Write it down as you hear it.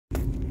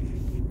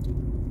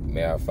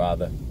May our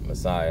Father,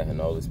 Messiah, and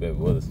the Holy Spirit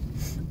be with us.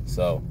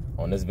 So,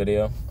 on this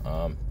video,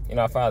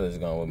 our Father is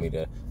going with me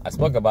to, I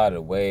spoke about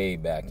it way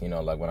back,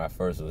 like when I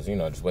first was,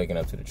 just waking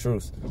up to the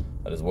truths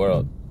of this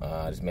world.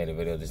 I just made a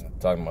video just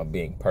talking about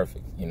being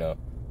perfect,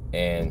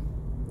 and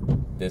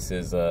this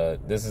is a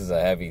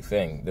heavy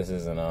thing. This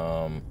isn't,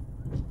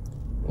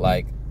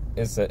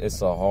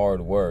 it's a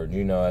hard word,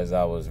 as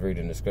I was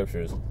reading the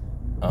scriptures,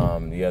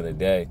 the other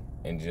day,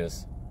 and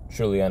just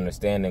truly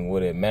understanding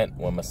what it meant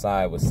when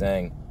Messiah was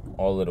saying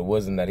all of the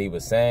wisdom that he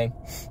was saying.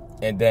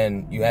 And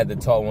then you had the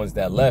tall ones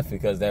that left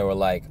because they were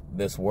like,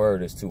 this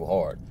word is too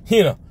hard,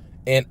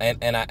 and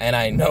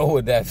I know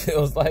what that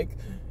feels like.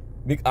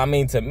 I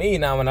mean, to me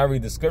now, when I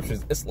read the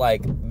scriptures, it's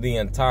like the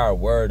entire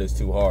word is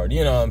too hard.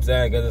 You know what I'm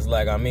saying? Because it's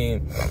like,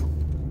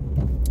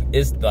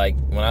 it's like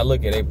when I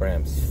look at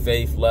Abraham's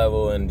faith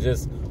level and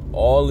just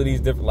all of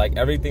these different, like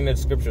everything that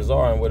scriptures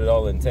are and what it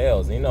all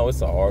entails,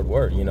 it's a hard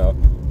word,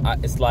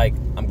 it's like,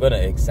 I'm going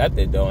to accept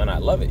it though. And I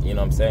love it, what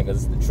I'm saying?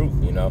 Because it's the truth,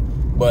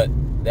 but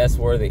that's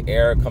where the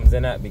error comes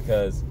in at,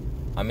 because,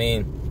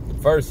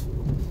 first,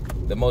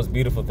 the most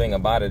beautiful thing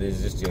about it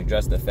is just to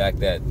address the fact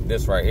that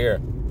this right here,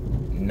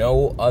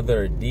 no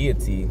other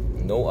deity,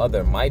 no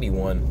other mighty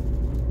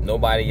one,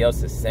 nobody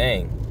else is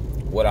saying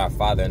what our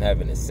Father in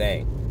heaven is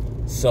saying.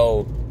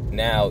 So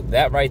now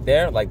that right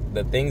there, like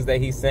the things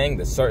that he's saying,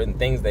 the certain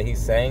things that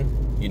he's saying,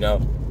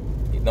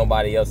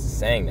 nobody else is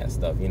saying that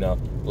stuff,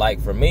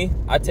 Like for me,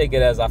 I take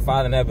it as our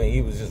Father in heaven,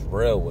 he was just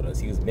real with us.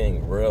 He was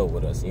being real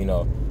with us,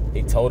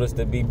 He told us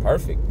to be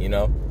perfect,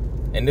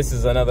 And this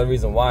is another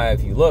reason why,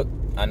 if you look,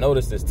 I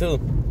noticed this too,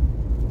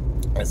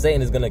 and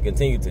Satan is going to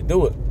continue to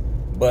do it.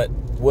 But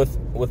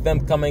with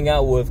them coming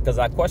out with, because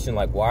I question,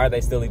 like, why are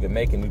they still even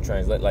making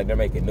like they're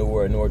making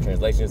newer and newer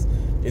translations,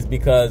 is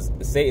because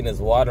Satan is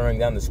watering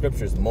down the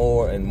scriptures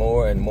more and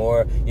more and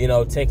more,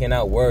 taking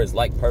out words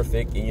like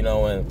perfect,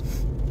 and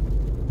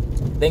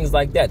things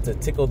like that to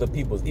tickle the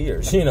people's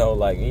ears, you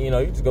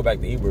just go back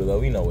to Hebrew, though,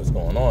 we know what's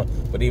going on.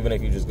 But even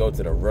if you just go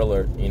to the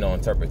realer,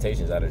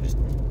 interpretations that are just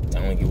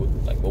telling you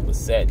what was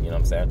said, you know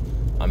what I'm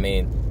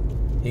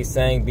saying? He's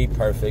saying be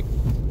perfect,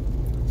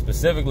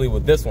 specifically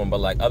with this one, but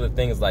like other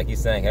things, like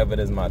he's saying heaven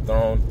is my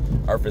throne,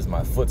 earth is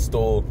my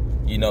footstool.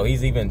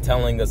 He's even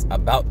telling us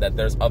about that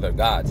there's other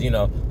gods,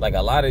 like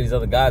a lot of these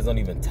other gods don't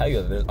even tell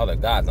you that there's other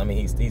gods.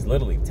 He's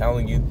literally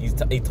telling you,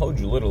 he told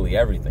you literally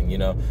everything,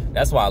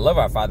 That's why I love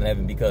our Father in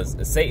heaven, because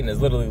Satan is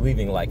literally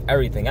leaving like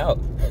everything out.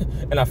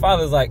 And our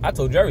Father's like, I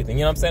told you everything,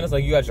 you know what I'm saying? It's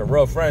like you got your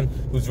real friend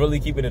who's really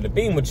keeping it a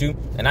beam with you,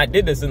 and I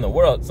did this in the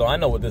world, so I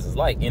know what this is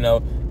like,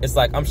 It's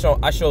like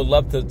I show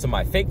love to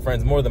my fake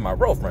friends more than my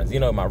real friends.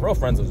 My real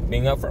friends was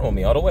being upfront with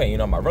me all the way.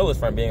 My realest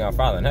friend being our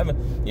Father in heaven,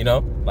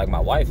 like my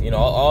wife,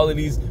 all of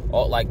these,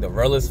 like the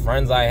realest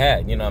friends I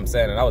had, you know what I'm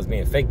saying? And I was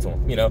being fake to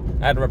them,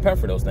 I had to repent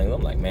for those things.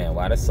 I'm like, man,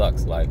 wow, that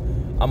sucks. Like,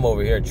 I'm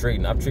over here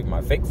treating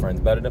my fake friends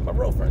better than my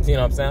real friends. You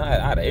know what I'm saying?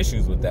 I had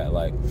issues with that.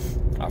 Like,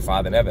 our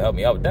Father never helped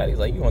me out with that. He's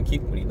like, you gonna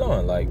keep, what are you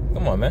doing? Like,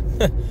 come on, man.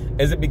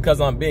 Is it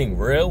because I'm being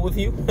real with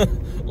you?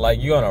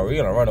 Like, you gonna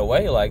run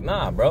away? Like,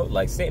 nah, bro.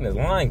 Like, Satan is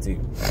lying to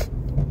you.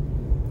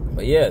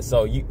 But yeah,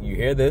 so you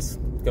hear this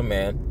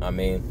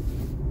command.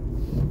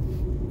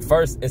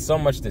 First, it's so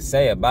much to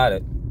say about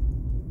it,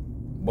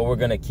 but we're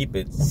going to keep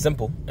it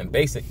simple and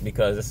basic,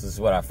 because this is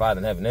what our Father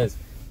in heaven is.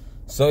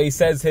 So he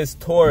says his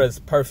Torah is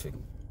perfect,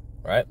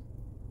 right?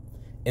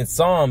 In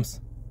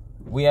Psalms,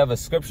 we have a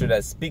scripture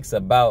that speaks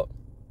about,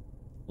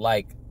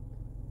 like,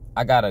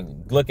 I got to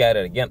look at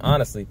it again,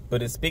 honestly,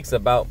 but it speaks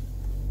about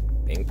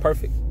being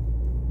perfect.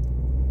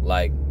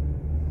 Like,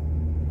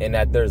 and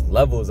that there's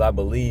levels, I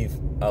believe,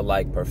 of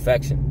like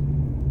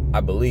perfection.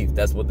 I believe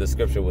that's what the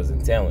scripture was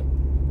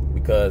entailing,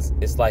 because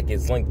it's like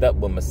it's linked up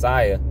with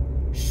Messiah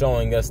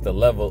showing us the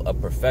level of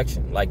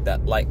perfection. Like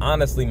that, like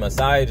honestly,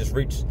 Messiah just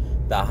reached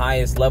the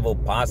highest level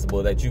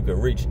possible that you could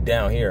reach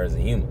down here as a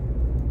human.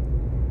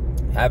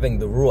 Having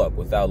the Ruach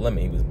without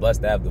limit. He was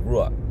blessed to have the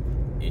Ruach.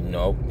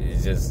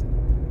 It's just,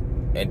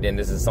 and then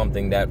this is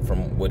something that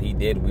from what he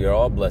did, we are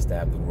all blessed to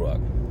have the Ruach.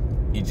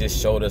 He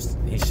showed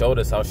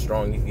us how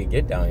strong you could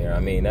get down here.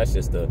 That's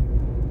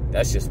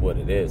just what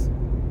it is.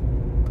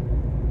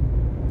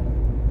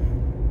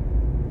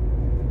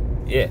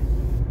 Yeah.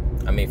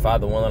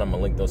 Father willing, I'm going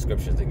to link those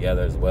scriptures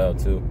together as well,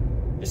 too,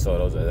 just so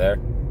those are there.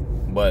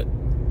 But,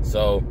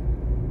 so,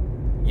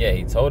 yeah,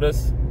 he told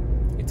us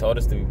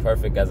to be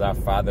perfect as our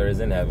Father is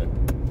in heaven.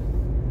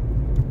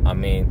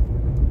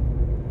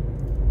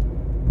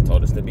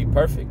 Told us to be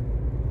perfect.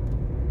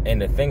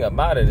 And the thing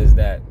about it is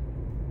that,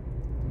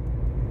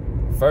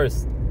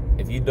 first,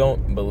 if you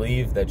don't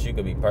believe that you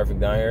could be perfect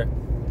down here,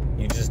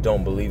 you just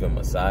don't believe in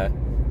Messiah.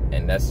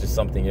 And that's just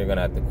something you're going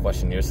to have to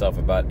question yourself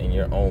about in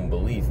your own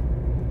belief,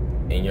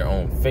 in your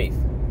own faith.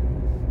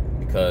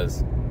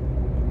 Because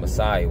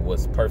Messiah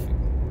was perfect.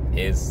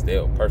 Is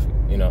still perfect,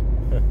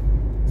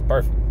 It's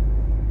perfect.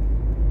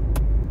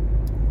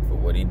 For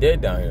what he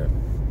did down here.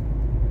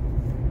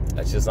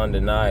 That's just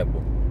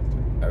undeniable.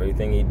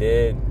 Everything he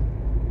did,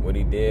 what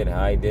he did,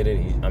 how he did it.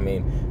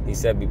 He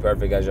said, be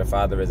perfect as your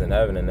Father is in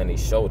heaven. And then he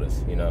showed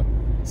us,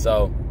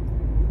 So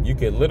You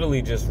could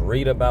literally just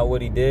read about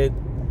what he did,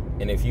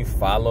 and if you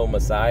follow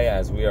Messiah,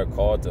 as we are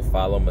called to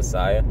follow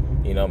Messiah,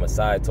 you know,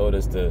 Messiah told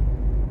us to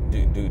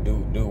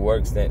do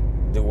works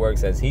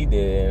as he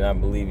did, and I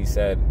believe he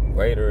said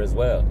greater as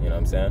well. You know what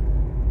I'm saying?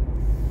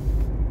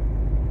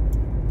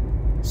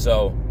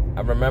 So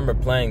I remember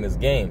playing this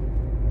game.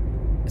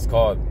 It's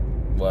called,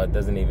 well, it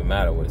doesn't even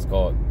matter what it's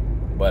called,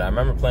 but I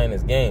remember playing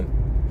this game,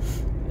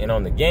 and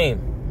on the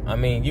game, I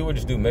mean, you would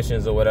just do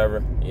missions or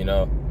whatever, you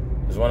know.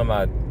 It was one of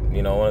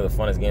the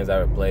funnest games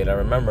I ever played. I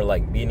remember,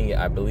 like, beating it,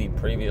 I believe,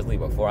 previously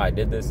before I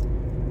did this,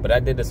 but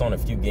I did this on a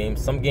few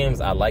games. Some games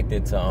I liked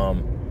it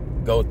to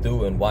go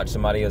through and watch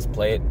somebody else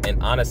play it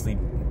and honestly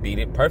beat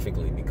it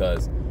perfectly,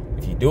 because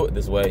if you do it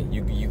this way,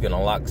 you can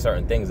unlock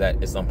certain things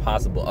that it's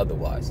impossible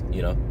otherwise,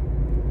 you know.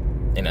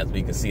 And as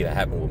we can see, that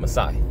happened with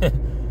Messiah.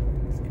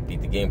 He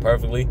beat the game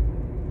perfectly.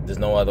 There's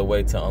no other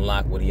way to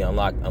unlock what he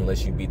unlocked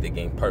unless you beat the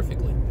game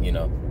perfectly, you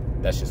know.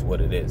 That's just what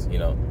it is, you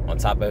know. On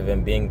top of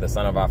him being the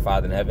son of our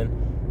Father in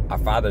heaven, our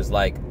Father's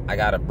like, I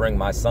got to bring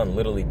my son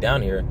literally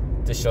down here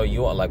to show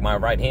you all, like my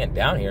right hand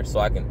down here, so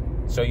I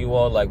can show you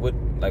all like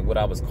what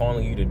I was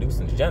calling you to do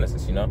since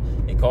Genesis, you know.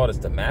 He called us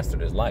to master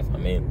this life. I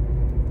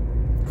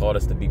mean, he called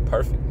us to be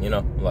perfect, you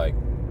know. Like,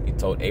 he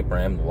told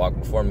Abraham to walk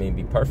before me and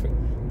be perfect.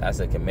 That's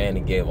a command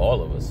he gave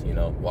all of us, you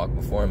know. Walk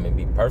before him and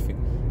be perfect.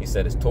 He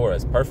said his Torah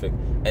is perfect.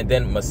 And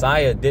then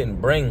Messiah didn't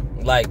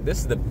bring, like, this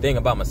is the thing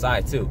about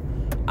Messiah too.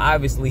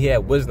 Obviously, he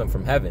had wisdom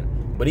from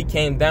heaven, but he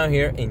came down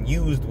here and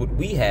used what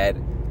we had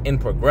and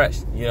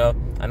progressed, you know.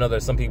 I know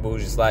there's some people who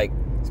just like,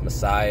 it's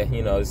Messiah,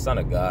 you know, the son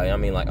of God. I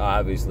mean, like,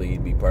 obviously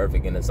he'd be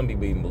perfect. And then some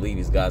people even believe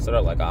he's God, so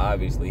they're like,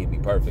 obviously he'd be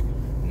perfect.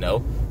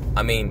 No.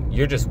 I mean,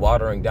 you're just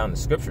watering down the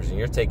scriptures and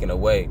you're taking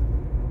away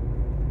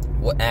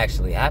what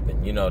actually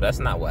happened. You know, that's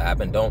not what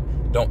happened.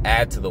 Don't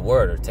add to the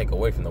word or take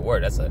away from the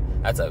word. That's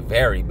a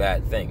very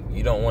bad thing.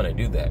 You don't want to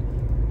do that.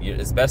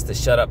 It's best to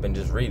shut up and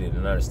just read it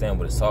and understand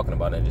what it's talking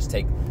about and just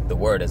take the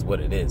word as what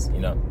it is, you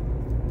know.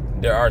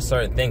 There are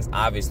certain things,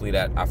 obviously,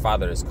 that our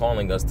Father is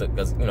calling us to,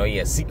 because, you know, he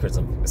has secrets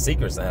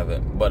in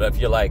heaven. But if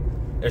you're like,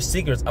 there's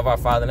secrets of our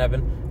Father in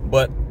heaven,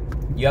 but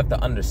you have to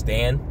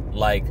understand,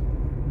 like,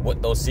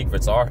 what those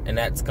secrets are, and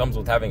that comes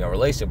with having a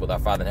relationship with our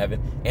Father in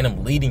heaven, and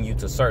him leading you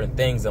to certain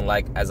things. And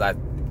like, as I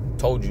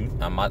told you,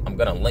 I'm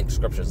gonna link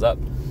scriptures up,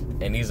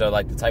 and these are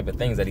like the type of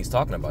things that he's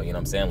talking about, you know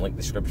what I'm saying? Link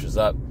the scriptures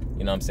up,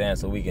 you know what I'm saying,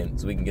 so we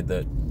can get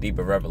the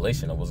deeper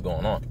revelation of what's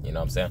going on, you know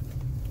what I'm saying?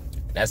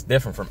 That's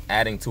different from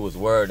adding to his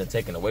word and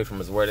taking away from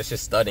his word. It's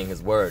just studying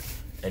his word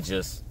and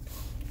just,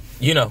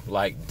 you know,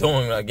 like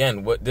doing,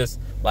 again,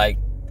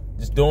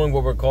 just doing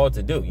what we're called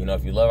to do. You know,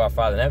 if you love our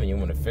Father in heaven, you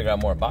want to figure out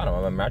more about him. I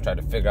remember I tried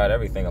to figure out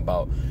everything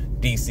about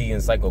DC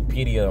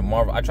Encyclopedia or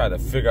Marvel. I tried to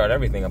figure out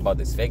everything about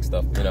this fake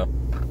stuff, you know.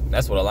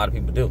 That's what a lot of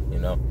people do, you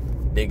know.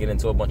 They get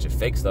into a bunch of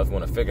fake stuff,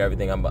 want to figure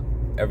everything about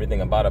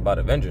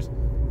Avengers. You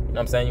know what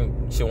I'm saying?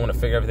 You should want to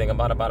figure everything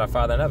about our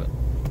Father in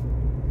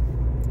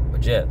heaven.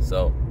 But yeah,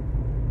 so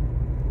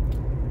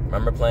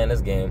remember playing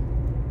this game,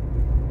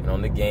 and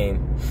on the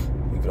game,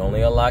 you could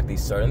only unlock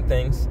these certain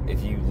things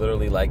if you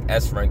literally like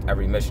S-ranked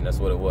every mission. That's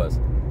what it was.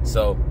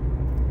 So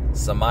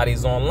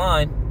somebody's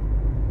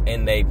online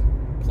and they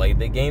played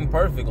the game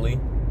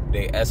perfectly.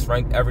 They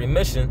S-ranked every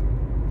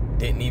mission,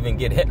 didn't even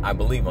get hit, I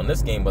believe, on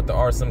this game. But there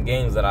are some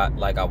games that I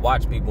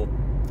watch people,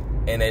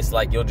 and it's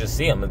like you'll just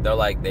see them. They're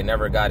like, they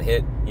never got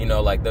hit. You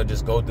know, like they'll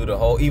just go through the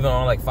whole, even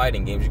on like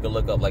fighting games, you can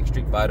look up like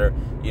Street Fighter,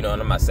 you know,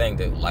 and I'm not saying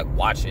to like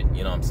watch it,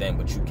 you know what I'm saying,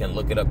 but you can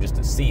look it up just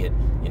to see it,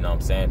 you know what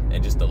I'm saying,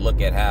 and just to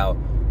look at how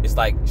it's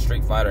like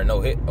Street Fighter no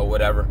hit or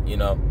whatever, you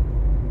know,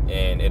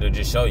 and it'll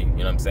just show you, you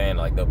know what I'm saying,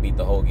 like they'll beat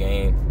the whole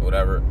game or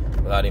whatever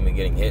without even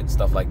getting hit,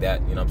 stuff like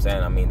that, you know what I'm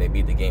saying. I mean, they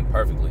beat the game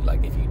perfectly.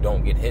 Like if you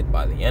don't get hit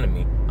by the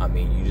enemy, I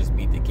mean, you just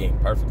beat the game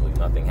perfectly.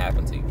 Nothing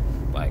happened to you.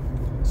 Like,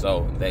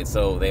 so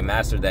they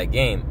mastered that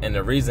game. And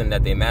the reason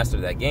that they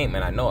mastered that game,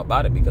 and I know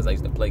about it because I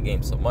used to play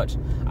games so much,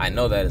 I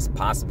know that it's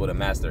possible to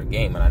master a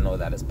game, and I know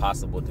that it's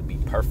possible to be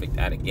perfect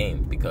at a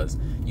game because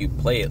you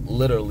play it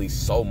literally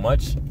so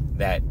much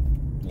that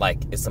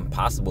like it's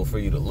impossible for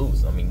you to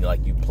lose. I mean,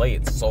 like you play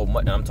it so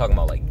much, and I'm talking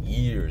about like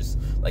years.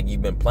 Like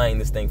you've been playing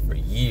this thing for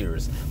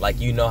years. Like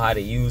you know how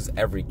to use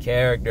every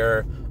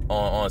character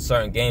on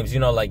certain games. You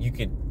know, like you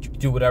could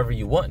do whatever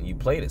you want. You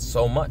played it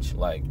so much.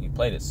 Like you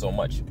played it so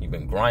much. You've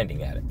been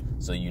grinding at it,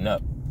 so you know.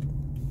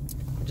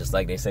 Just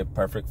like they say,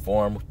 perfect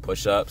form,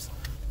 push-ups,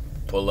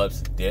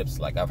 pull-ups, dips.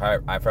 Like I've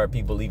heard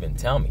people even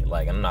tell me.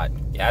 Like I'm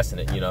not gassing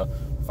it. You know,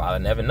 Father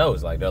never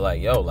knows. Like they're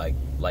like, yo,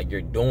 like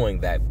you're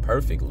doing that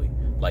perfectly.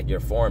 Like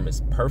your form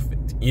is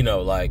perfect, you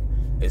know, like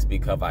it's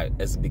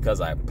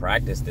because I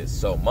practiced it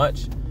so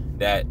much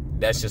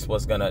that's just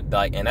what's gonna,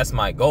 like, and that's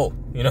my goal,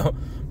 you know.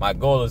 My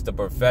goal is to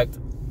perfect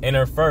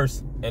inner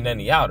first and then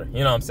the outer,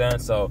 you know what I'm saying?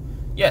 So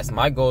yes,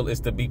 my goal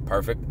is to be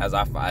perfect as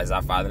our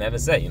Father in heaven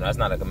said. You know, that's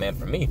not a command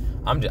for me.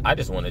 I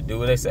just want to do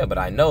what they said, but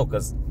I know,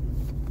 because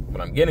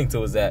what I'm getting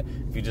to is that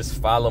if you just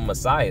follow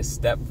Messiah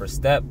step for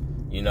step,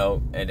 you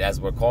know, and as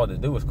we're called to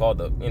do, it's called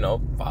to, you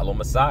know, follow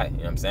Messiah. You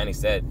know what I'm saying? He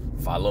said,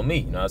 follow me.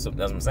 You know, that's what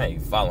I'm saying.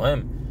 You follow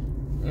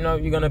him,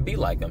 you're gonna be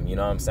like him. You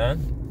know what I'm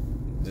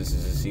saying? This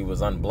is just, he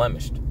was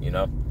unblemished.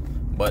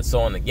 But so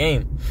on the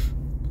game,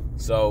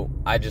 so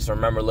I just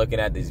remember looking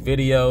at these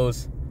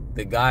videos.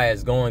 The guy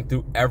is going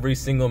through every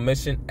single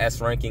mission,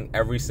 S-ranking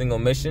every single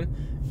mission.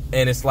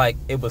 And it's like,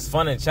 it was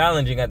fun and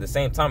challenging at the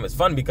same time. It's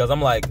fun because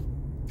I'm like,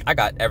 I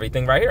got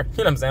everything right here. You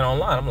know what I'm saying?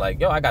 Online. I'm like,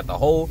 yo, I got the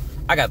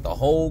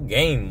whole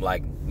game,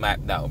 like,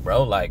 mapped out,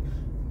 bro. Like,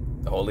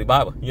 the Holy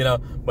Bible,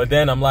 But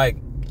then I'm like,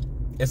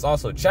 it's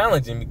also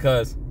challenging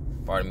because,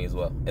 pardon me as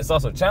well. It's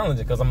also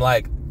challenging because I'm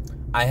like,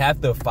 I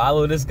have to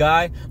follow this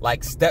guy,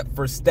 like, step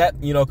for step,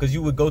 because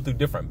you would go through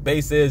different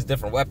bases,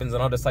 different weapons,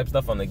 and all this type of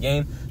stuff on the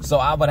game. So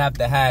I would have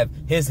to have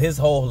his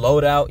whole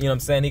loadout, you know what I'm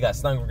saying? He got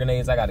stun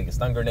grenades, I got to get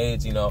stun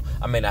grenades,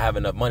 I may not have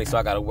enough money, so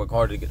I got to work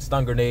harder to get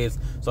stun grenades.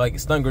 So I get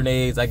stun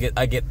grenades, I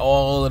get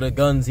all of the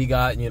guns he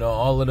got,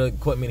 all of the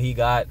equipment he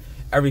got,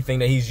 everything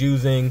that he's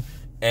using,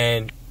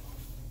 and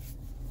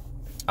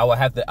I would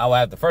have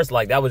to first,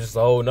 like, that was just a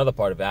whole another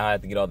part of it. I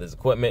had to get all this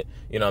equipment,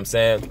 you know what I'm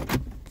saying?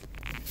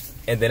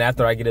 And then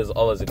after I get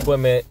all his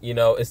equipment,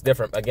 it's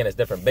different. Again, it's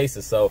different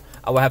bases. So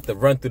I would have to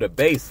run through the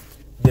base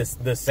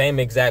the same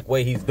exact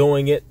way he's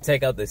doing it,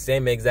 take out the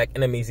same exact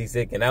enemies he's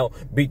taking out,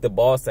 beat the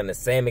boss in the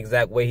same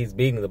exact way he's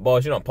beating the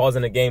boss. I'm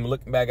pausing the game,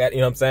 looking back at it,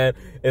 you know what I'm saying?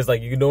 It's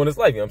like you can do in this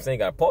life, you know what I'm saying?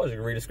 You got to pause, you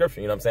can read the scripture,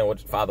 you know what I'm saying?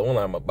 What Father one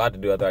I'm about to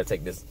do after I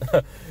take this,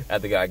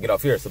 after I get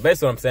off here. So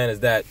basically what I'm saying is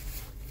that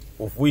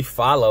if we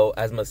follow,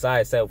 as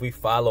Messiah said, if we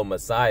follow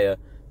Messiah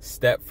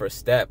step for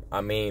step,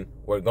 I mean,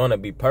 we're gonna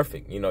be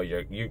perfect.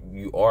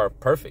 You are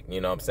perfect.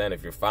 You know what I'm saying?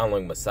 If you're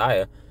following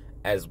Messiah,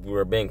 as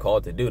we're being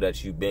called to do,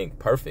 that's you being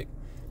perfect.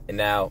 And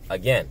now,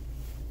 again,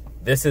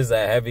 this is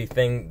a heavy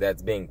thing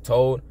that's being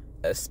told,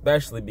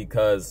 especially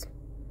because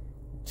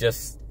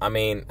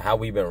how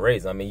we've been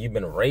raised. You've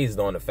been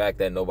raised on the fact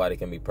that nobody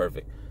can be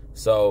perfect.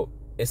 So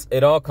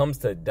it all comes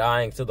to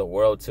dying to the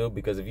world too,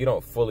 because if you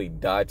don't fully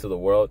die to the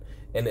world,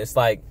 and it's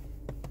like,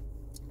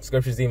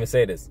 scriptures even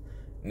say this.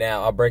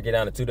 Now, I'll break it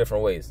down in two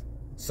different ways.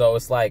 So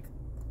it's like,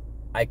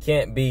 I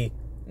can't be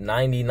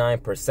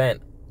 99%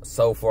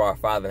 so for our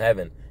Father in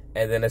heaven.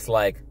 And then it's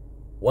like,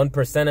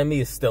 1% of me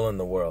is still in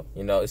the world.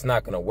 It's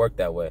not going to work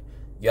that way.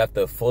 You have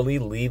to fully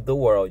leave the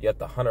world. You have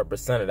to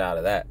 100% it out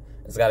of that.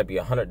 It's got to be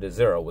 100 to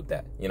 0 with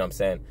that. You know what I'm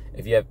saying?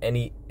 If you have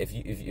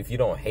if you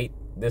don't hate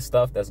this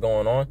stuff that's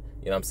going on,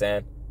 you know what I'm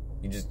saying?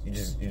 You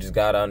just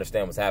got to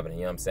understand what's happening.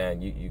 You know what I'm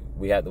saying?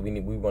 We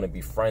want to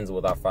be friends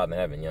with our Father in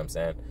heaven. You know what I'm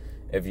saying?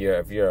 If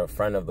you're a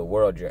friend of the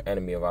world, you're an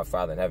enemy of our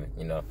Father in heaven.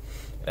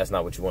 That's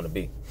not what you want to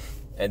be.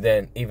 And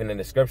then even in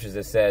the scriptures,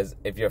 it says,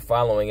 if you're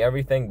following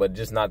everything, but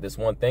just not this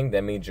one thing,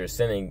 that means you're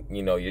sinning.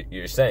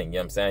 You're sinning. You know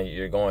what I'm saying?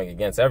 You're going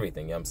against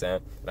everything. You know what I'm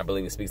saying? And I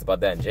believe it speaks about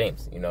that in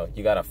James.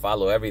 You got to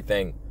follow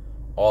everything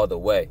all the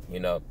way,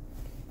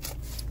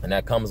 and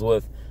that comes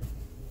with,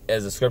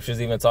 as the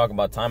scriptures even talk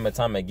about time and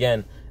time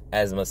again,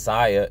 as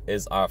Messiah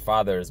is our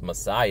Father's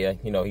Messiah.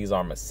 He's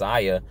our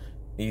Messiah.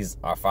 He's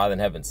our Father in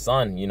heaven's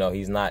son.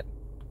 He's not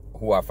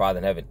who our Father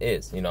in heaven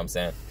is. You know what I'm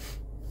saying?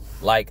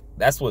 Like,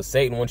 that's what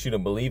Satan wants you to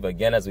believe.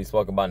 Again, as we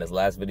spoke about in this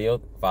last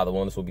video, Father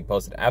Boundless will be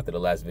posted after the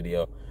last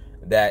video,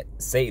 that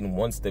Satan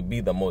wants to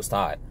be the Most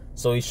High.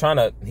 So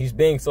he's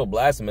being so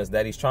blasphemous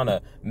that he's trying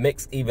to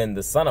mix even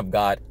the Son of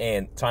God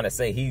and trying to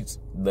say he's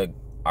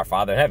our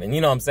Father in heaven.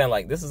 You know what I'm saying?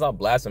 Like, this is how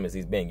blasphemous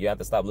he's being. You have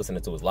to stop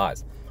listening to his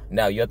lies.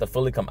 Now, you have to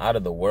fully come out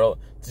of the world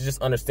to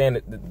just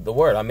understand the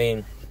word.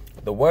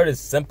 The word is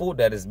simple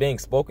that is being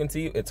spoken to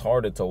you. It's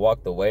harder to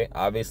walk the way,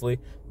 obviously,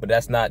 but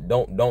that's not,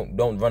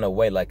 don't run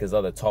away like his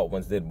other taught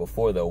ones did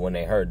before, though, when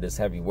they heard this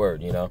heavy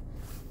word,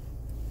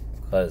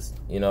 because,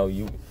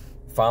 you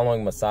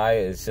following Messiah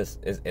is just,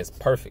 it's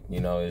perfect,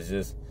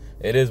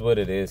 it is what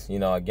it is.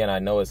 Again, I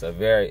know it's a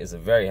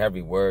very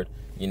heavy word.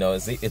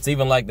 It's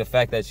even like the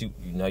fact that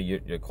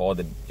you're called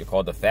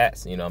to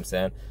fast, you know what I'm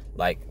saying?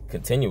 Like,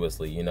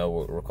 continuously,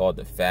 we're called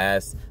to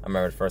fast. I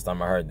remember the first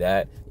time I heard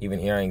that, even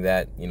hearing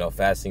that,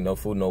 fasting, no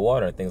food, no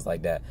water, and things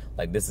like that.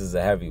 Like, this is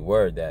a heavy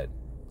word that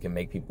can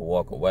make people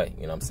walk away,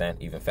 you know what I'm saying?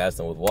 Even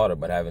fasting with water,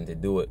 but having to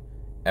do it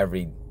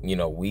every,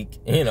 week,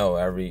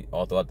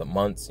 all throughout the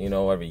months,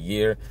 every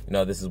year,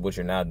 this is what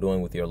you're now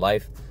doing with your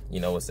life.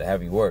 It's a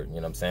heavy word, you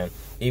know what I'm saying?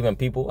 Even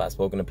people, I've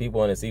spoken to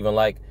people, and it's even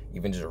like,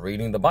 even just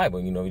reading the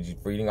Bible, just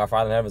reading our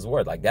Father in heaven's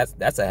word. Like,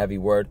 that's a heavy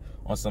word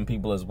on some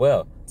people as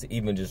well, to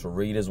even just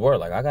read his word.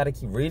 Like, I got to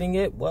keep reading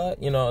it? What?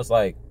 It's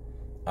like,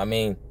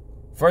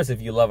 first,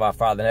 if you love our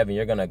Father in heaven,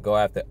 you're going to go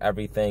after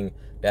everything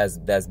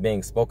that's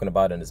being spoken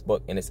about in this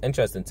book. And it's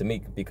interesting to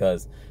me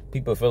because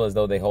people feel as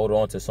though they hold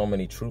on to so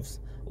many truths.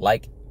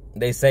 Like,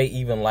 they say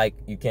even like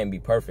you can't be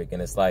perfect.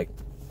 And it's like,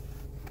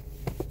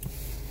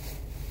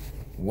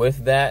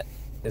 with that,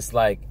 it's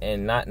like,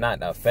 and not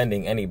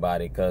offending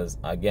anybody, because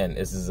again,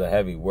 this is a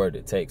heavy word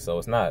to take. So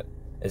it's not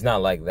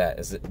like that.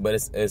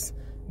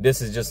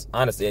 This is just,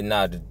 honestly, and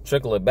now to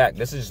trickle it back,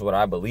 this is just what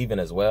I believe in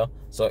as well.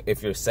 So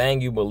if you're saying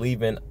you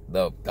believe in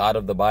the God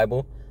of the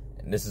Bible,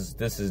 and this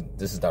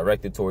is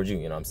directed towards you,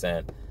 you know what I'm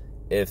saying?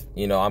 If,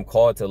 I'm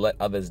called to let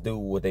others do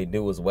what they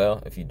do as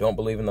well. If you don't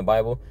believe in the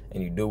Bible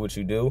and you do what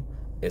you do,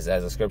 is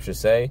as the scriptures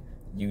say,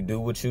 you do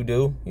what you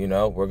do, you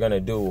know, we're going to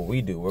do what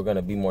we do. We're going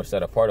to be more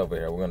set apart over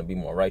here. We're going to be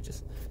more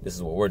righteous. This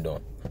is what we're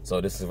doing.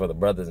 So this is for the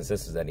brothers and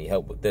sisters that need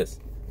help with this,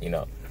 you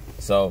know.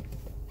 So,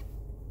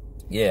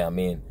 yeah, I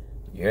mean,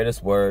 you hear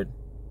this word.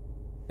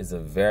 It's a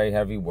very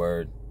heavy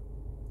word.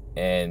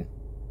 And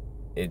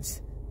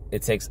it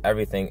takes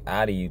everything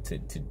out of you to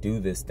do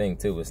this thing,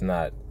 too. It's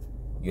not,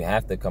 you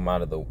have to come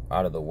out of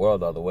the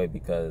world all the way,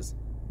 because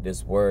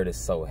this word is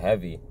so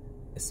heavy.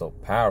 It's so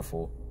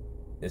powerful.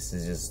 This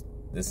is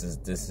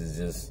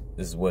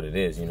what it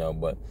is, you know.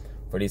 But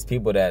for these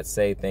people that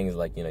say things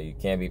like, you know, you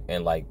can't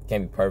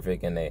be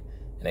perfect, and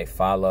they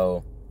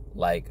follow,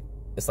 like,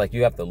 it's like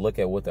you have to look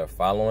at what they're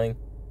following,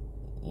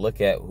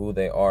 look at who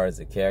they are as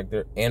a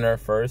character, inner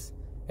first,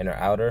 inner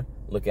outer,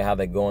 look at how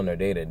they go in their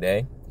day to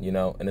day, you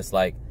know. And it's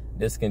like,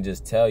 this can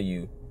just tell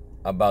you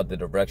about the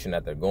direction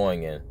that they're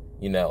going in,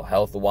 you know,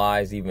 health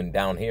wise, even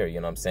down here,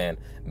 you know what I'm saying,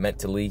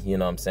 mentally, you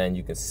know what I'm saying.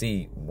 You can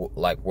see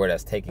like where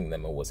that's taking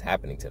them and what's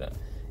happening to them.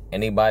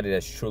 Anybody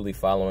that's truly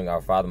following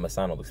our Father,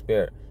 Messiah, and Holy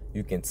Spirit,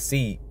 you can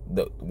see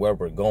where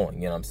we're going,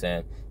 you know what I'm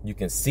saying? You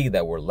can see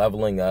that we're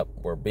leveling up,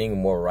 we're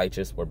being more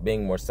righteous, we're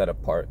being more set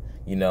apart,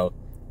 you know,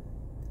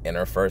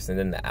 inner first and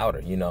then the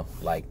outer, you know,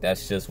 like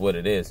that's just what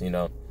it is, you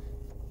know.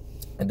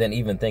 And then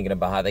even thinking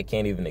about how they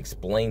can't even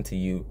explain to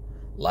you,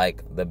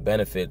 like, the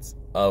benefits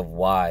of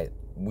why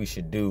we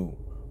should do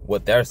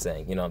what they're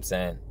saying, you know what I'm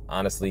saying?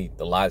 Honestly,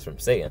 the lies from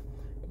Satan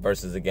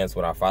versus against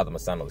what our Father,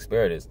 Messiah, and Holy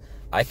Spirit is.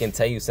 I can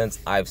tell you, since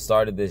I've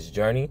started this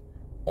journey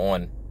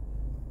on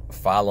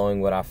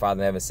following what our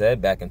Father in heaven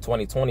said back in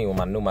 2020, when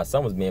I knew my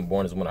son was being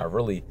born, is when I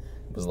really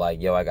was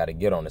like, yo, I got to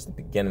get on this. The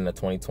beginning of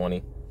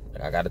 2020,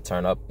 I got to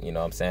turn up, you know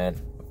what I'm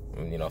saying?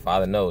 You know,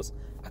 Father knows,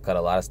 I cut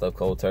a lot of stuff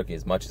cold turkey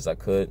as much as I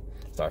could,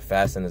 start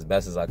fasting as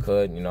best as I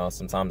could, you know.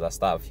 Sometimes I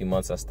stopped, a few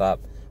months I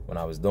stopped when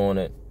I was doing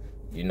it,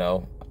 you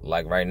know.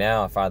 Like right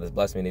now, our Father's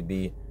blessed me to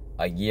be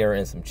a year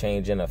and some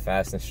change in of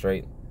fasting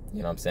straight, you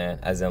know what I'm saying?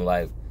 As in,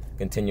 like,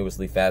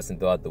 continuously fasting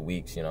throughout the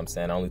weeks, you know what I'm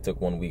saying? I only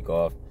took 1 week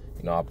off,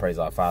 you know. I praise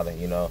our Father,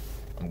 you know.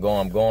 I'm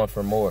going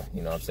for more,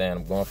 you know what I'm saying?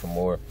 I'm going for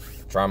more,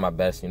 trying my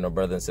best, you know,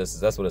 brothers and sisters.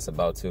 That's what it's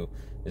about too.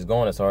 Just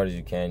going as hard as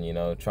you can, you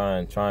know,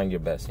 trying your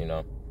best, you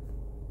know.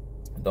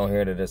 Don't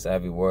hear that it's a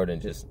heavy word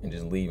and just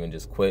leave and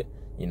just quit,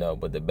 you know.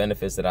 But the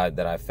benefits that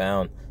I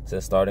found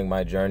since starting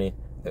my journey,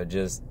 they're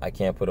just, I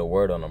can't put a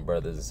word on them,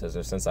 brothers and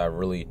sisters. Since I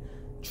really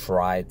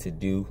tried to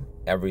do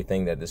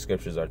everything that the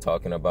scriptures are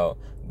talking about,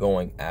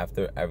 going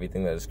after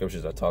everything that the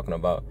scriptures are talking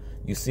about,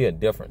 you see a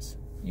difference.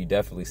 You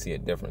definitely see a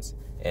difference.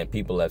 And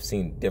people have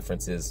seen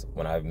differences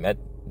when I've met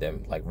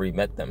them, like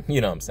re-met them,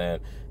 you know what I'm saying?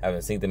 I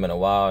haven't seen them in a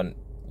while, and,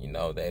 you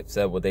know, they've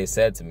said what they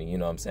said to me, you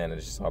know what I'm saying? And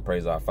it's just, I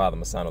praise our Father,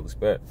 Messiah, and Holy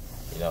Spirit,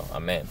 you know,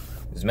 amen.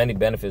 There's many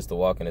benefits to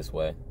walking this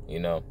way, you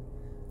know.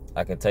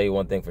 I can tell you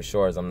one thing for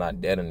sure is I'm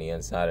not dead on the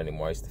inside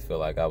anymore. I used to feel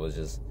like I was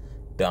just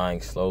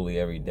dying slowly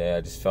every day.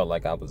 I just felt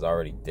like I was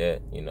already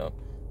dead, you know,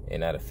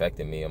 and that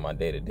affected me in my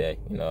day-to-day,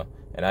 you know.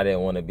 And I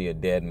didn't want to be a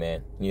dead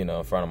man, you know,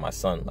 in front of my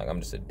son. Like, I'm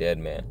just a dead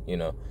man, you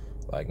know.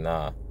 Like,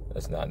 nah,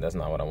 that's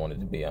not what I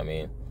wanted to be. I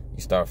mean,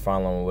 you start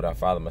following what our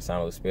Father, Messiah,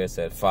 and Holy Spirit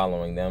said,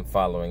 following them,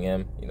 following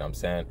him, you know what I'm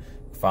saying?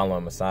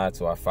 Following Messiah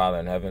to our Father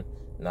in heaven,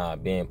 nah,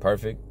 being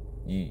perfect,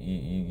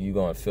 you're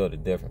going to feel the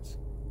difference.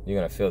 You're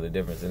going to feel the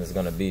difference, and it's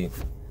going to be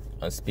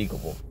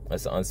unspeakable.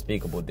 It's an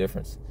unspeakable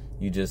difference.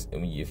 You just,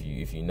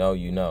 if you know,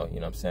 you know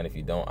what I'm saying? If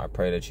you don't, I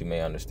pray that you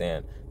may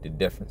understand the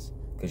difference,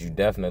 because you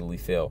definitely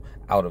feel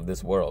out of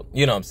this world,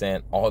 you know what I'm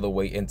saying, all the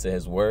way into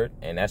his word,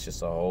 and that's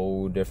just a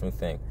whole different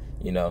thing,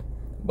 you know.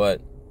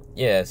 But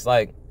yeah, it's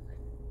like,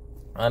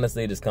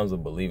 honestly, it just comes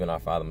with believing our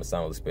Father,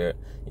 Messiah, and Holy Spirit.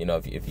 You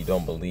know, if you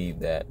don't believe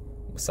that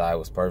Messiah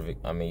was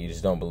perfect, I mean, you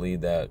just don't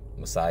believe that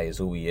Messiah is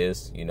who he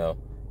is, you know,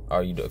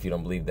 or if you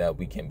don't believe that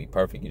we can be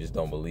perfect, you just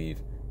don't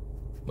believe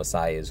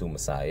Messiah is who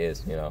Messiah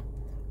is, you know.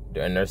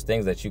 And there's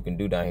things that you can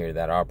do down here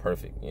that are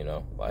perfect, you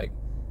know, like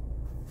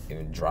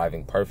even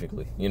driving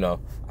perfectly, you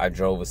know. I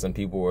drove with some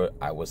people where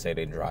I would say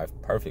they drive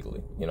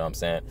perfectly, you know what I'm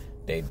saying?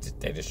 They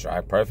just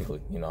drive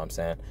perfectly, you know what I'm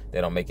saying?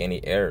 They don't make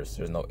any errors.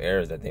 There's no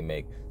errors that they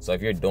make. So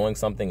if you're doing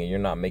something and you're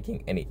not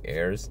making any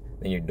errors,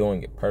 then you're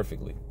doing it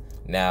perfectly.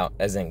 Now,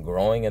 as in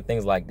growing and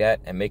things like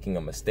that, and making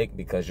a mistake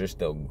because you're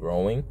still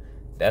growing,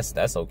 that's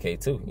okay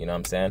too, you know what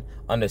I'm saying?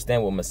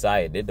 Understand what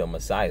Messiah did though.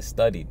 Messiah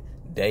studied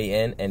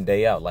day in and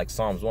day out, like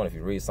Psalms 1. If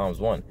you read Psalms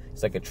 1,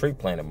 it's like a tree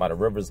planted by the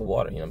rivers of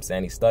water, you know what I'm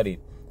saying? He studied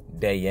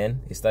day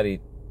in,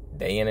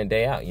 day in and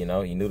day out, you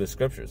know. He knew the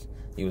scriptures.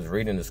 He was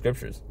reading the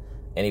scriptures,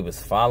 and he was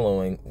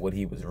following what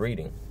he was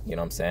reading, you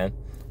know what I'm saying?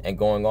 And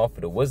going off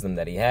of the wisdom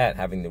that he had,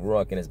 having the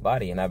Ruach in his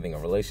body and having a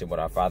relationship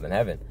with our Father in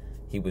heaven.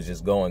 He was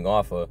just going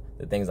off of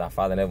the things our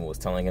Father in heaven was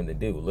telling him to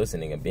do,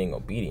 listening and being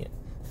obedient.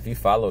 If you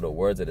follow the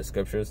words of the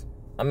scriptures,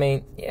 I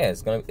mean, yeah,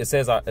 it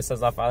says our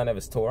Father in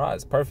heaven's Torah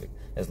is perfect.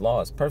 His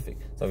law is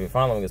perfect. So if you're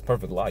following his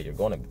perfect law, you're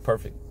going to be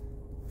perfect.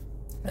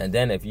 And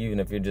then even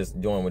if you're just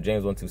doing what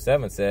James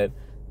 1:27 said,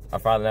 our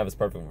Father in heaven's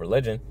perfect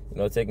religion, you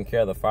know, taking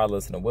care of the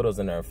fatherless and the widows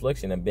in their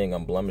affliction and being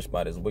unblemished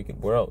by this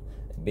wicked world,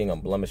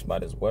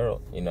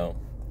 you know.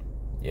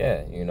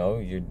 Yeah, you know,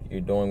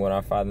 you're doing what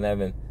our Father in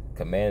heaven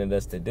commanded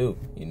us to do,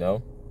 you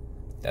know.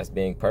 That's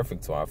being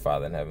perfect to our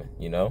Father in heaven,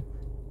 you know.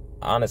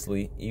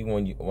 Honestly,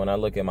 even when I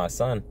look at my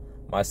son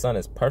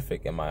is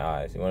perfect in my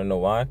eyes. You want to know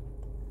why?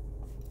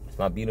 It's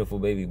my beautiful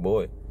baby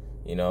boy,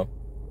 you know,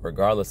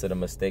 regardless of the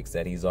mistakes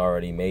that he's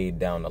already made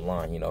down the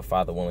line. You know,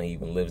 Father willing, he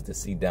even lives to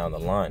see down the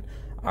line.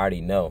 I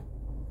already know,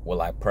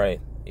 will I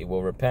pray? He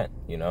will repent,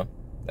 you know.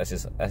 That's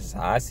just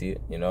how I see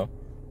it, you know.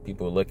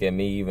 People look at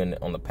me even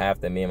on the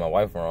path that me and my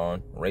wife are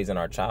on, raising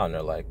our child, and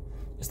they're like,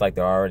 it's like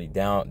they're already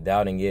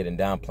doubting it and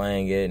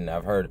downplaying it. And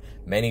I've heard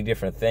many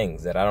different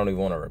things that I don't even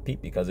want to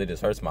repeat because it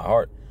just hurts my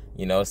heart.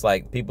 You know, it's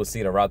like people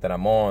see the route that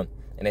I'm on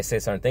and they say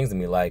certain things to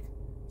me like,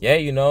 yeah,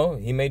 you know,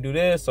 he may do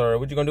this, or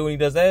what you gonna do when he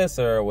does this,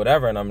 or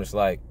whatever. And I'm just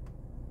like,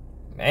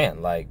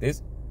 man, like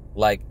this,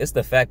 like it's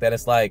the fact that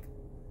it's like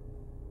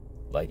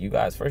you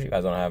guys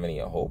don't have any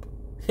hope.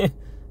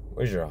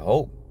 Where's your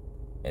hope?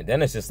 And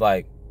then it's just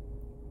like,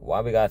 why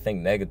we gotta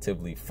think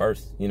negatively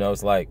first? You know,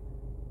 it's like,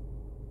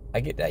 I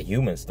get that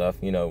human stuff,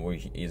 you know, where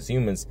as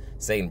humans,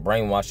 Satan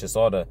brainwashed us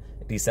all to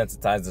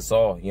desensitize us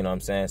all, you know what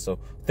I'm saying? So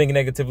think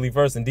negatively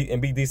first and be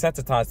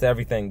desensitized to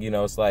everything, you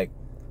know. It's like,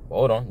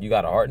 hold on, you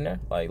got a heart in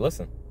there? Like,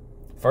 listen,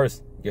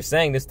 first, you're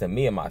saying this to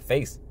me in my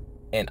face.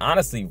 And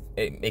honestly,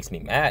 it makes me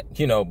mad,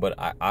 you know, but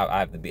I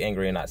have to be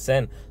angry and not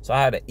sin. So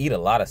I had to eat a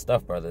lot of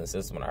stuff, brothers and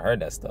sisters, when I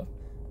heard that stuff.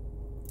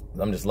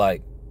 I'm just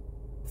like,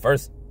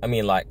 first, I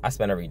mean, like, I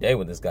spend every day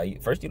with this guy.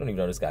 First, you don't even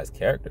know this guy's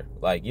character.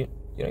 Like, you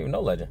don't even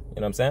know Legend, you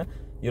know what I'm saying?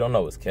 You don't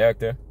know his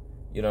character.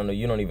 You don't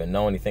even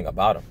know anything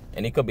about him.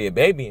 And he could be a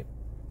baby,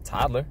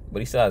 toddler, but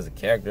he still has a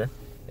character.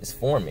 It's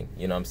forming,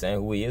 you know what I'm saying?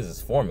 Who he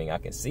is forming. I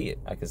can see it.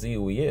 I can see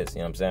who he is, you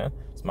know what I'm saying?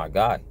 It's my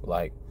guy.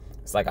 Like,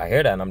 it's like I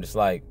hear that and I'm just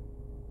like,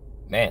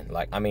 man,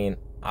 like, I mean,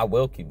 I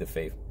will keep the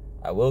faith.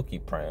 I will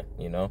keep praying,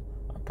 you know?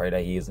 I pray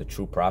that he is a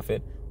true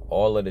prophet.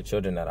 All of the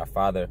children that our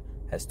Father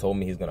has told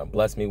me he's going to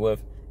bless me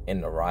with,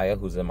 and Nariah,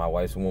 who's in my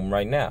wife's womb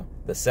right now.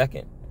 The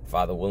second,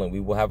 Father willing, we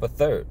will have a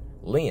third,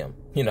 Liam,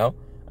 you know?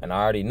 And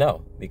I already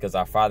know because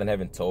our Father in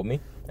heaven told me,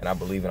 and I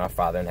believe in our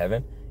Father in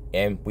heaven,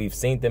 and we've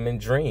seen them in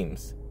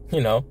dreams,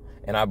 you know,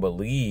 and I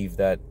believe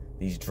that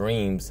these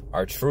dreams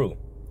are true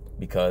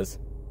because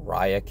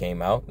Raya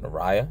came out,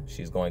 Nariah,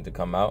 she's going to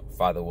come out,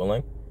 Father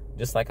willing,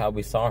 just like how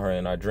we saw her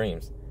in our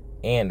dreams,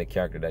 and the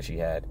character that she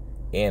had,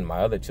 and my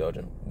other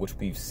children, which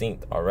we've seen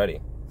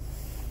already,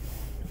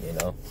 you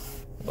know,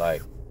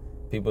 like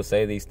people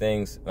say these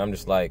things, and I'm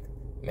just like,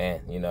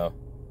 man, you know,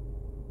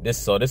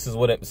 so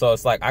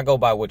it's like I go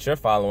by what you're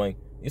following.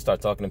 You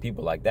start talking to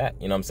people like that,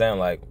 you know what I'm saying?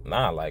 Like,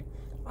 nah, like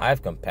I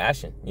have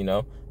compassion, you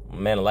know,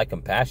 man, I like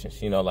compassion,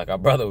 you know, like our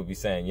brother would be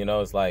saying, you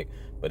know, it's like,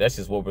 but that's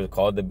just what we're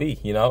called to be,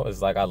 you know.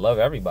 It's like I love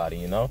everybody,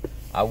 you know.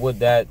 I would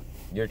that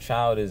your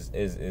child is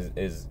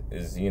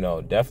you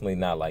know, definitely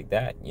not like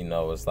that, you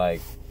know. It's like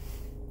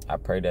I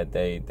pray that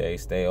they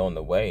stay on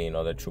the way, you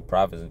know, they're true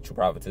prophets and true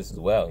prophetess as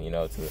well, you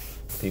know, to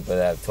people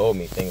that have told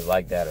me things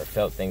like that or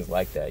felt things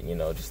like that, you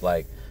know, just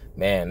like,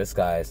 man, this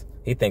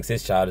he thinks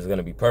his child is going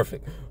to be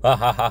perfect. Ha,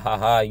 ha, ha, ha,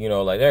 ha. You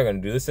know, like, they're going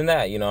to do this and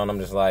that, you know, and I'm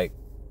just like,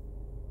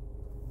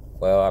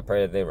 well, I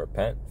pray that they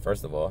repent,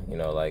 first of all. You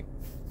know, like,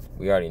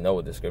 we already know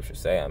what the scriptures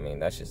say. I mean,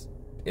 that's just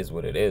is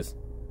what it is,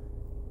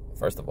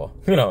 first of all.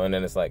 You know, and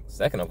then it's like,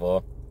 second of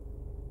all,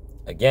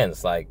 again,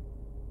 it's like,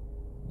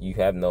 you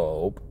have no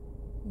hope.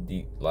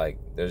 Like,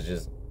 there's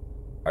just,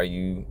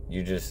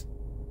 you're just,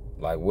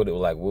 like,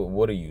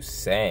 what are you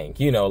saying?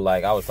 You know,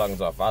 like, I was talking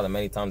to our Father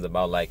many times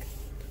about, like,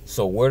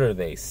 so what are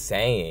they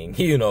saying?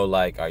 You know,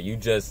 like, are you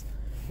just,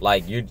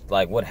 like, you're,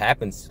 like, what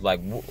happens?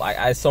 Like,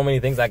 I so many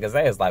things I can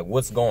say. It's like,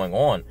 what's going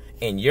on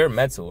in your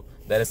mental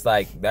that it's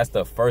like, that's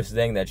the first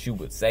thing that you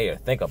would say or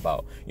think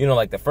about. You know,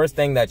 like, the first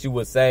thing that you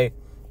would say,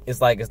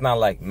 it's like, it's not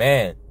like,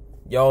 man,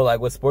 yo,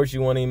 like, what sports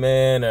you want him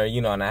in? Or,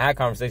 you know, and I had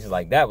conversations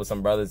like that with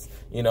some brothers,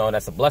 you know, and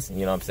that's a blessing,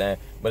 you know what I'm saying?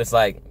 But it's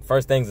like,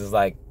 first things is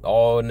like,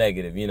 all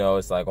negative, you know,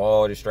 it's like,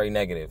 all just straight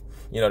negative.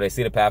 You know, they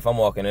see the path I'm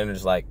walking and they're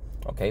just like,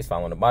 okay, he's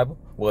following the Bible.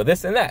 Well,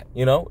 this and that,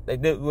 you know, they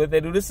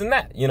do this and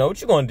that. You know,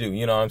 what you gonna do?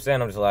 You know what I'm saying?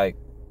 I'm just like,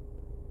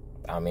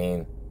 I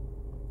mean,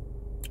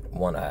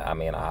 I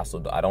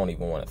don't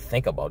even want to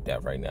think about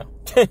that right now.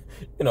 You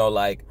know,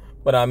 like,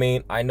 but I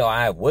mean, I know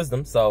I have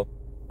wisdom, so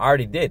I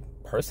already did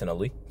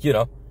personally. You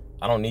know,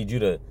 I don't need you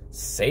to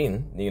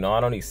Satan. You know,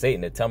 I don't need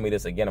Satan to tell me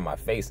this again in my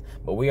face.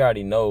 But we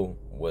already know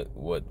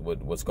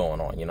what's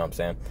going on. You know what I'm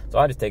saying? So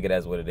I just take it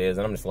as what it is,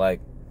 and I'm just like,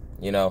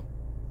 you know.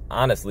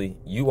 Honestly,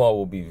 you all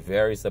will be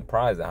very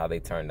surprised at how they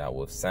turned out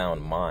with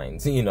sound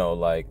minds. You know,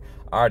 like,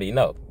 I already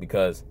know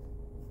because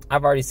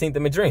I've already seen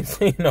them in dreams.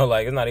 You know,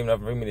 like, it's not even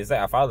enough for me to say.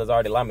 Our Father's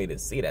already allowed me to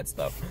see that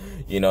stuff.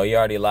 You know, he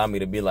already allowed me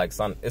to be like,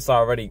 son, it's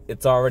already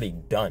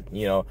done.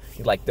 You know,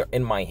 he's like, they're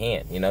in my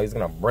hand. You know, he's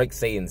going to break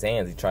Satan's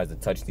hands. He tries to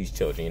touch these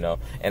children, you know,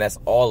 and that's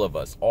all of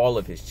us, all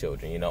of his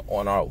children, you know,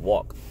 on our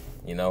walk.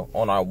 You know,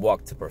 on our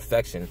walk to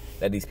perfection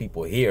that these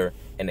people hear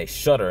and they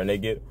shudder and they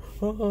get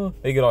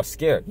all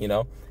scared, you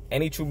know.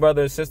 Any true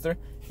brother or sister,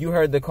 you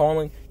heard the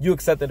calling, you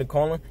accepted the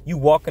calling, you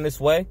walk in this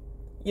way.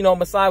 You know,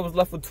 Messiah was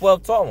left with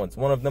 12 tall ones.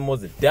 One of them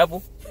was the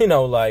devil, you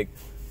know, like,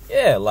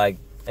 yeah, like,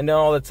 and then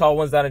all the tall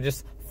ones that are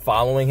just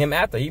following him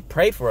after. He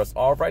prayed for us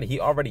already. He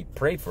already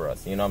prayed for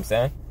us. You know what I'm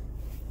saying?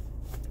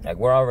 Like,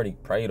 we're already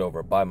prayed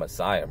over by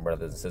Messiah,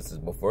 brothers and sisters,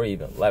 before he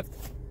even left.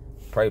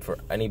 Prayed for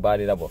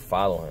anybody that will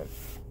follow him.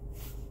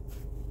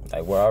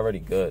 Like, we're already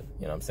good.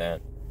 You know what I'm saying?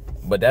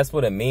 But that's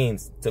what it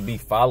means to be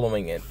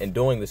following and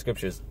doing the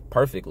scriptures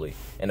perfectly,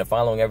 and to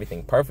following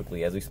everything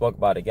perfectly. As we spoke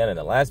about again in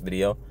the last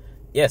video,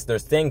 yes,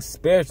 there's things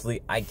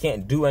spiritually I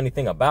can't do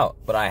anything about,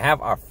 but I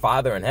have our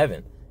Father in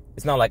heaven.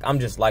 It's not like I'm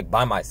just like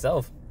by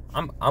myself.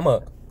 I'm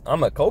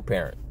a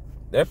co-parent.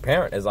 Their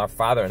parent is our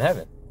Father in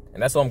heaven,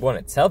 and that's what I'm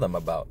going to tell them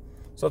about.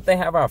 So if they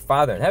have our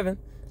Father in heaven,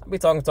 I'll be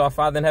talking to our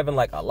Father in heaven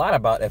like a lot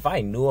about. If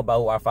I knew about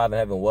who our Father in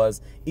heaven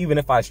was, even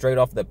if I strayed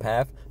off the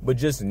path, but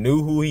just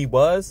knew who he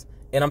was,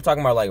 and I'm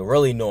talking about like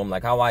really knew him,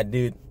 like how I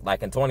did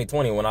like in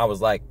 2020 when I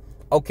was like,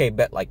 okay,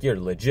 bet, like you're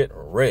legit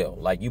real.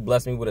 Like you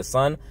blessed me with a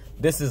son.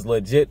 This is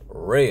legit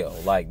real.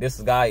 Like this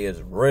guy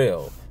is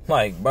real.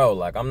 Like, bro,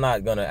 like I'm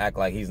not gonna act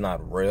like he's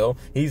not real.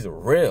 He's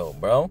real,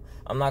 bro.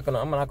 I'm not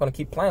gonna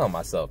keep playing on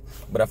myself.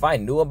 But if I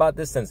knew about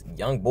this since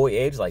young boy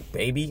age, like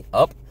baby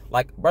up,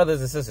 like brothers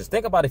and sisters,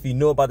 think about if you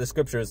knew about the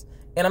scriptures,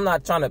 and I'm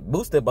not trying to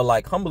boost it, but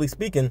like humbly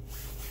speaking,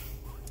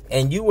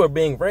 and you were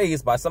being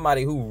raised by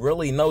somebody who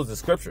really knows the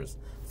scriptures.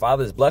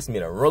 Father's blessed me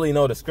to really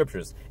know the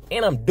scriptures,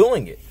 and I'm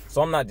doing it.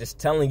 So I'm not just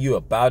telling you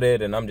about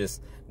it and I'm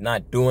just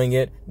not doing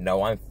it.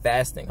 No, I'm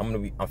fasting.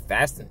 I'm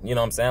fasting. You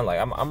know what I'm saying? Like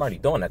I'm already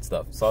doing that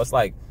stuff. So it's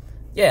like,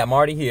 yeah, I'm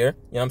already here.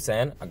 You know what I'm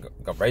saying?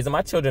 I'm raising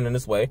my children in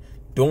this way,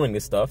 doing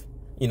this stuff,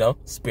 you know,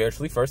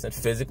 spiritually first and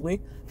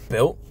physically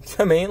built.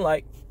 I mean,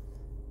 like,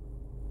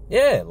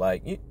 yeah,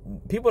 like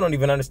people don't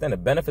even understand the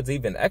benefits of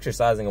even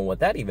exercising and what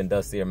that even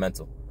does to your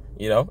mental.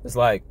 You know, it's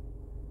like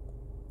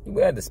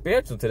we add the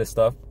spiritual to this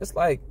stuff. It's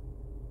like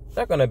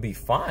they're gonna be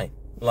fine.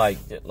 Like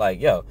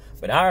yo.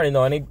 But I already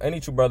know any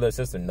true brother or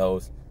sister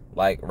knows.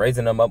 Like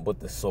raising them up with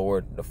the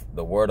sword,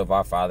 the word of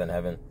our Father in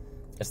heaven.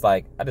 It's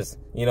like I just,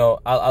 you know,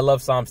 I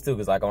love Psalms too,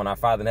 because like when our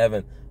Father in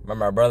heaven,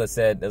 remember our brother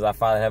said, "Does our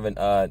Father in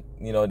heaven,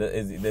 you know,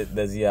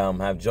 does he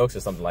have jokes or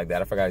something like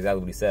that?" I forgot exactly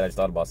what he said. I just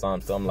thought about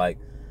Psalms. So I'm like,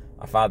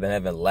 our Father in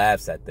heaven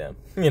laughs at them.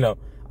 You know,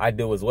 I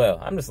do as well.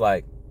 I'm just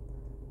like,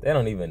 they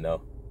don't even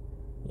know.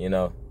 You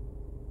know,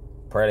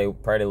 pray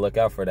they look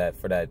out for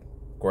that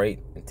great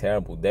and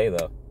terrible day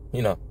though.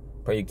 You know,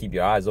 pray you keep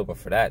your eyes open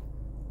for that.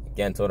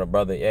 Again, told our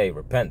brother, hey,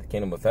 repent, the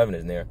kingdom of heaven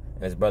is near.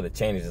 And his brother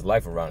changed his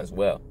life around as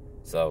well.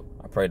 So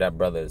I pray that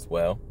brother as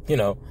well, you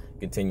know,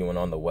 continuing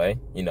on the way,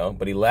 you know.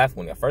 But he laughed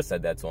when I first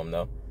said that to him,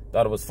 though.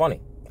 Thought it was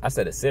funny. I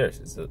said it serious.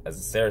 It's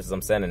as serious as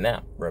I'm saying it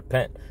now.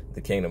 Repent,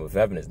 the kingdom of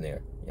heaven is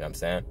near. You know what I'm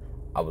saying?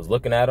 I was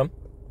looking at him,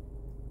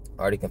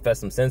 already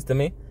confessed some sins to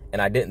me,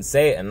 and I didn't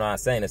say it. I'm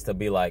not saying this to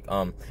be like,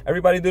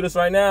 everybody do this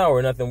right now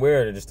or nothing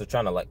weird, or just to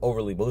try to like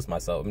overly boost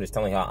myself. I'm just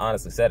telling you how I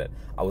honestly said it.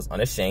 I was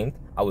unashamed.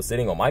 I was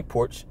sitting on my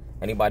porch.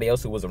 Anybody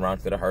else who was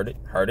around could have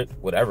heard it,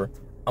 whatever.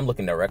 I'm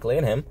looking directly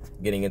at him,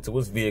 getting into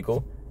his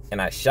vehicle,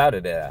 and I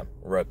shouted at him,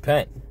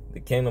 repent,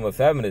 the kingdom of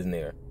heaven is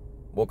near.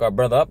 Woke our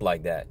brother up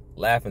like that,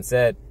 laughed and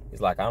said,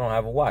 he's like, I don't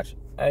have a watch.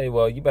 Hey,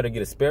 well, you better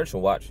get a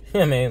spiritual watch. You know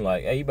what I mean?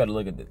 Like, hey, you better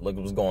look at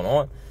what's going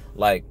on.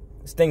 Like,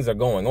 these things are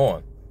going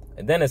on.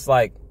 And then it's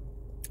like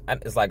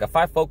if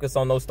I focus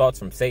on those thoughts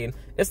from Satan,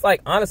 it's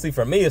like, honestly,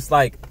 for me, it's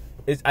like,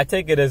 I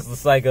take it as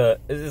it's like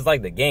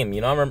the game.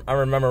 You know, I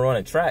remember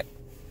running track.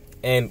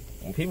 And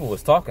when people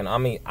was talking, I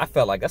mean, I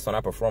felt like that's when I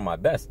performed my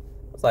best.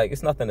 It's like,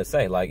 it's nothing to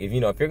say. Like, if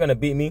you're going to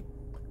beat me,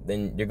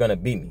 then you're going to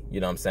beat me.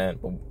 You know what I'm saying?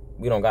 But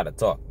we don't got to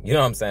talk. You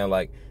know what I'm saying?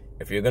 Like,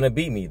 if you're going to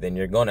beat me, then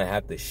you're going to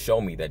have to show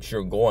me that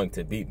you're going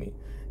to beat me.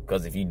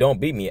 Because if you don't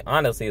beat me,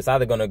 honestly, it's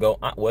either going to go,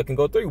 well, it can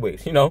go three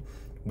ways. You know,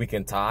 we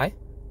can tie,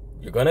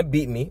 you're going to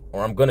beat me,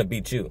 or I'm going to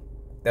beat you.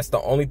 That's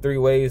the only three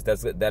ways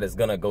that is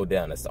going to go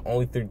down. That's the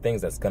only three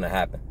things that's going to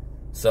happen.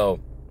 So,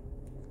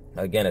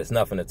 again, it's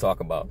nothing to talk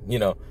about. You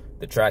know,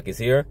 the track is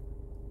here.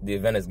 The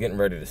event is getting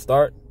ready to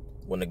start.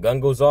 When the gun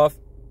goes off,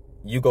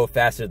 you go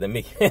faster than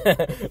me.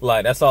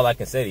 Like, that's all I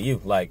can say to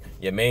you. Like,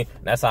 you know what I mean?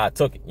 That's how I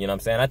took it. You know what I'm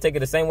saying? I take it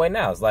the same way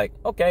now. It's like,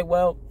 okay,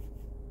 well,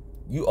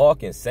 you all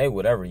can say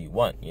whatever you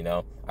want, you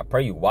know? I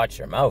pray you watch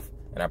your mouth,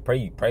 and I pray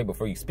you pray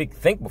before you speak.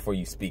 Think before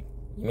you speak.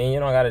 I mean, you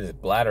don't got to just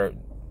blather,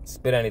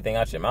 spit anything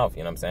out your mouth,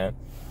 you know what I'm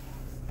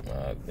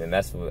saying? And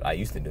that's what I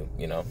used to do,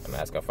 you know? I'm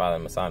asking our Father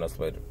and Messiah,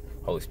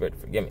 Holy Spirit to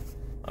forgive me.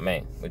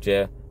 Amen. But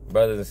yeah,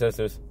 brothers and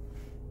sisters,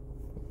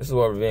 this is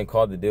what we're being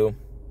called to do.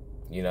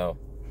 You know,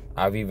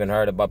 I've even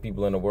heard about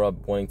people in the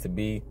world wanting to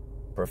be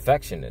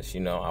perfectionists.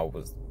 You know, I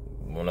was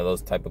one of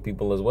those type of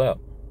people as well.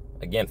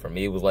 Again, for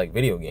me, it was like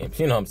video games.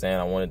 You know what I'm saying?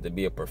 I wanted to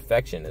be a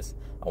perfectionist.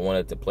 I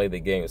wanted to play the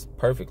games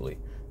perfectly.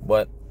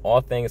 But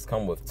all things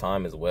come with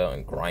time as well,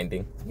 and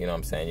grinding. You know what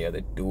I'm saying? You have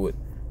to do it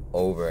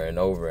over and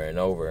over and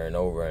over and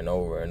over and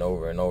over and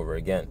over and over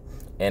again.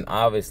 And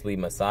obviously,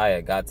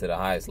 Messiah got to the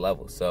highest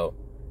level. So,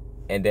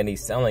 and then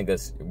he's telling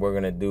us we're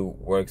going to do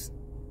works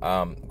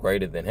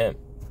greater than him.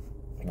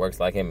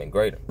 Works like him and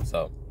greater.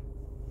 So,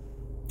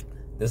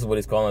 this is what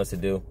he's calling us to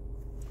do.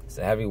 It's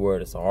a heavy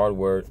word. It's a hard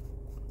word.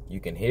 You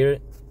can hear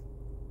it.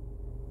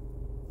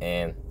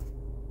 And,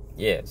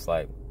 yeah, it's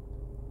like,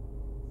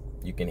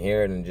 you can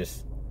hear it and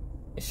just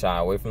shy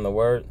away from the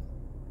word.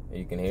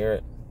 You can hear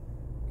it,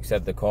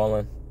 accept the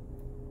calling,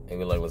 and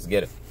be like, let's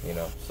get it, you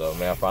know. So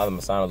may our Father,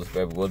 Messiah, Holy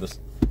Spirit be with us.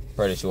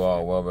 Pray that you all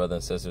are well, brothers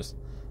and sisters.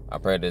 I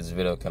pray that this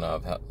video can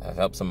have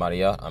helped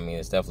somebody out. I mean,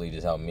 it's definitely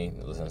just helped me.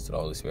 Listening to the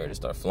Holy Spirit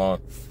just start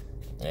flowing.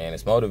 And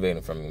it's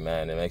motivating for me,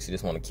 man. It makes you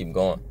just want to keep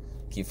going.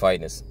 Keep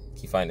fighting this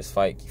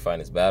fight. Keep fighting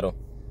this battle.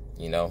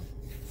 You know,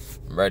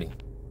 I'm ready.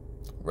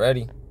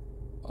 Ready.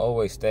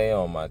 Always stay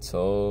on my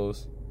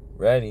toes.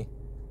 Ready.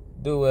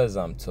 Do as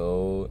I'm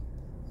told.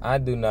 I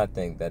do not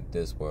think that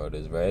this world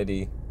is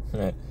ready.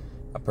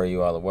 I pray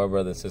you all are well,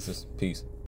 brothers and sisters. Peace.